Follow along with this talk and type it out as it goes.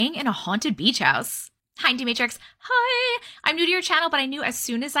in a haunted beach house. Hi, D-Matrix. Hi! I'm new to your channel, but I knew as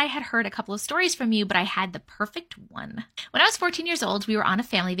soon as I had heard a couple of stories from you, but I had the perfect one. When I was 14 years old, we were on a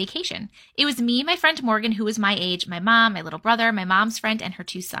family vacation. It was me, my friend Morgan, who was my age, my mom, my little brother, my mom's friend, and her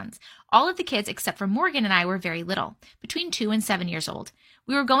 2 sons. All of the kids, except for Morgan and I, were very little, between 2 and 7 years old.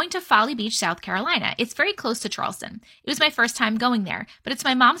 We were going to Folly Beach, South Carolina. It's very close to Charleston. It was my first time going there, but it's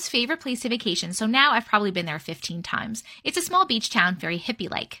my mom's favorite place to vacation, so now I've probably been there 15 times. It's a small beach town, very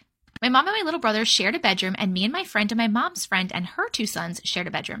hippie-like. My mom and my little brother shared a bedroom, and me and my friend and my mom's friend and her 2 sons shared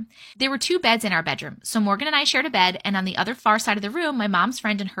a bedroom. There were 2 beds in our bedroom, so Morgan and I shared a bed, and on the other far side of the room, my mom's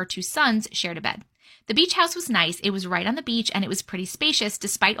friend and her 2 sons shared a bed. The beach house was nice. It was right on the beach, and it was pretty spacious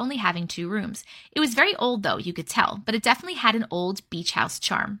despite only having 2 rooms. It was very old, though, you could tell, but it definitely had an old beach house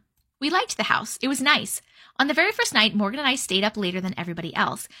charm. We liked the house. It was nice. On the very first night, Morgan and I stayed up later than everybody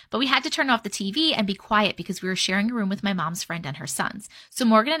else, but we had to turn off the TV and be quiet because we were sharing a room with my mom's friend and her sons. So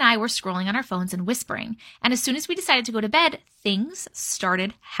Morgan and I were scrolling on our phones and whispering, and as soon as we decided to go to bed, things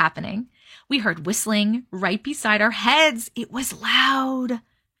started happening. We heard whistling right beside our heads. It was loud.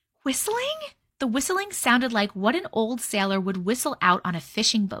 Whistling? The whistling sounded like what an old sailor would whistle out on a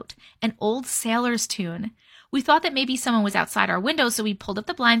fishing boat, an old sailor's tune. We thought that maybe someone was outside our window, so we pulled up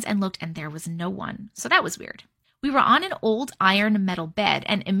the blinds and looked, and there was no one. So that was weird. We were on an old iron metal bed,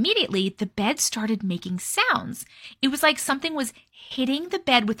 and immediately the bed started making sounds. It was like something was hitting the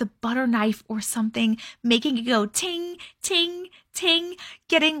bed with a butter knife or something, making it go ting, ting, ting,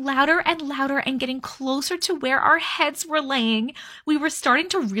 getting louder and louder and getting closer to where our heads were laying. We were starting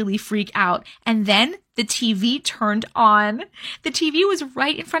to really freak out. And then the TV turned on. The TV was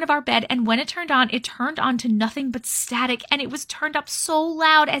right in front of our bed, and when it turned on to nothing but static, and it was turned up so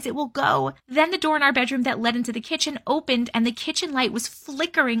loud as it will go. Then the door in our bedroom that led into the kitchen opened, and the kitchen light was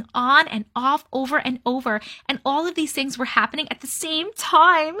flickering on and off over and over, and all of these things were happening at the same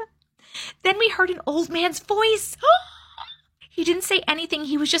time. Then we heard an old man's voice. He didn't say anything.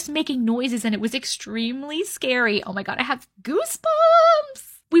 He was just making noises, and it was extremely scary. Oh my God, I have goosebumps.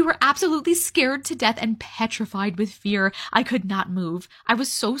 We were absolutely scared to death and petrified with fear. I could not move. I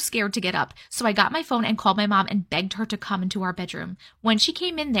was so scared to get up. So I got my phone and called my mom and begged her to come into our bedroom. When she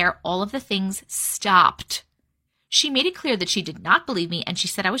came in there, all of the things stopped. She made it clear that she did not believe me, and she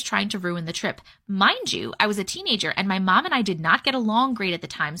said I was trying to ruin the trip. Mind you, I was a teenager, and my mom and I did not get along great at the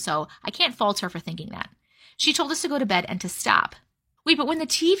time, so I can't fault her for thinking that. She told us to go to bed and to stop. Wait, but when the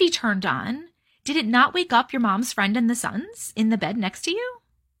TV turned on, did it not wake up your mom's friend and the sons in the bed next to you?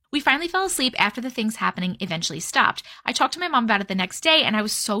 We finally fell asleep after the things happening eventually stopped. I talked to my mom about it the next day, and I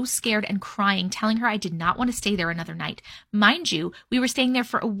was so scared and crying, telling her I did not want to stay there another night. Mind you, we were staying there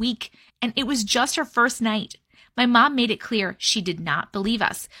for a week, and it was just her first night. My mom made it clear she did not believe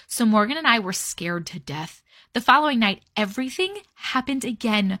us, so Morgan and I were scared to death. The following night, everything happened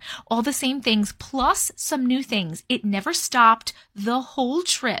again. All the same things, plus some new things. It never stopped the whole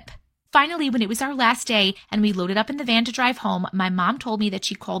trip. Finally, when it was our last day and we loaded up in the van to drive home, my mom told me that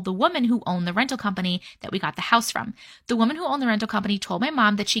she called the woman who owned the rental company that we got the house from. The woman who owned the rental company told my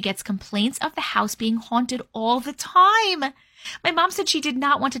mom that she gets complaints of the house being haunted all the time. My mom said she did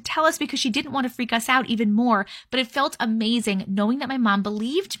not want to tell us because she didn't want to freak us out even more, but it felt amazing knowing that my mom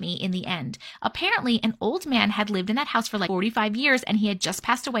believed me in the end. Apparently, an old man had lived in that house for like 45 years, and he had just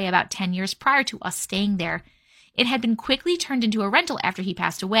passed away about 10 years prior to us staying there. It had been quickly turned into a rental after he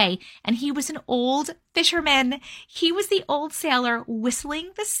passed away, and he was an old fisherman. He was the old sailor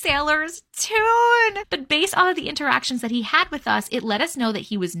whistling the sailor's tune. But based on the interactions that he had with us, it let us know that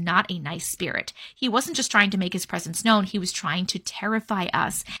he was not a nice spirit. He wasn't just trying to make his presence known, he was trying to terrify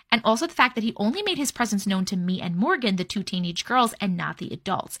us. And also the fact that he only made his presence known to me and Morgan, the 2 teenage girls, and not the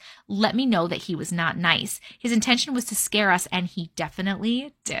adults. Let me know that he was not nice. His intention was to scare us, and he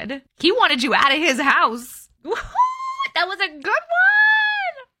definitely did. He wanted you out of his house. Woo-hoo! That was a good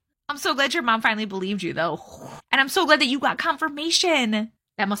one! I'm so glad your mom finally believed you, though. And I'm so glad that you got confirmation.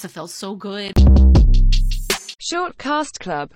 That must have felt so good. Short Cast Club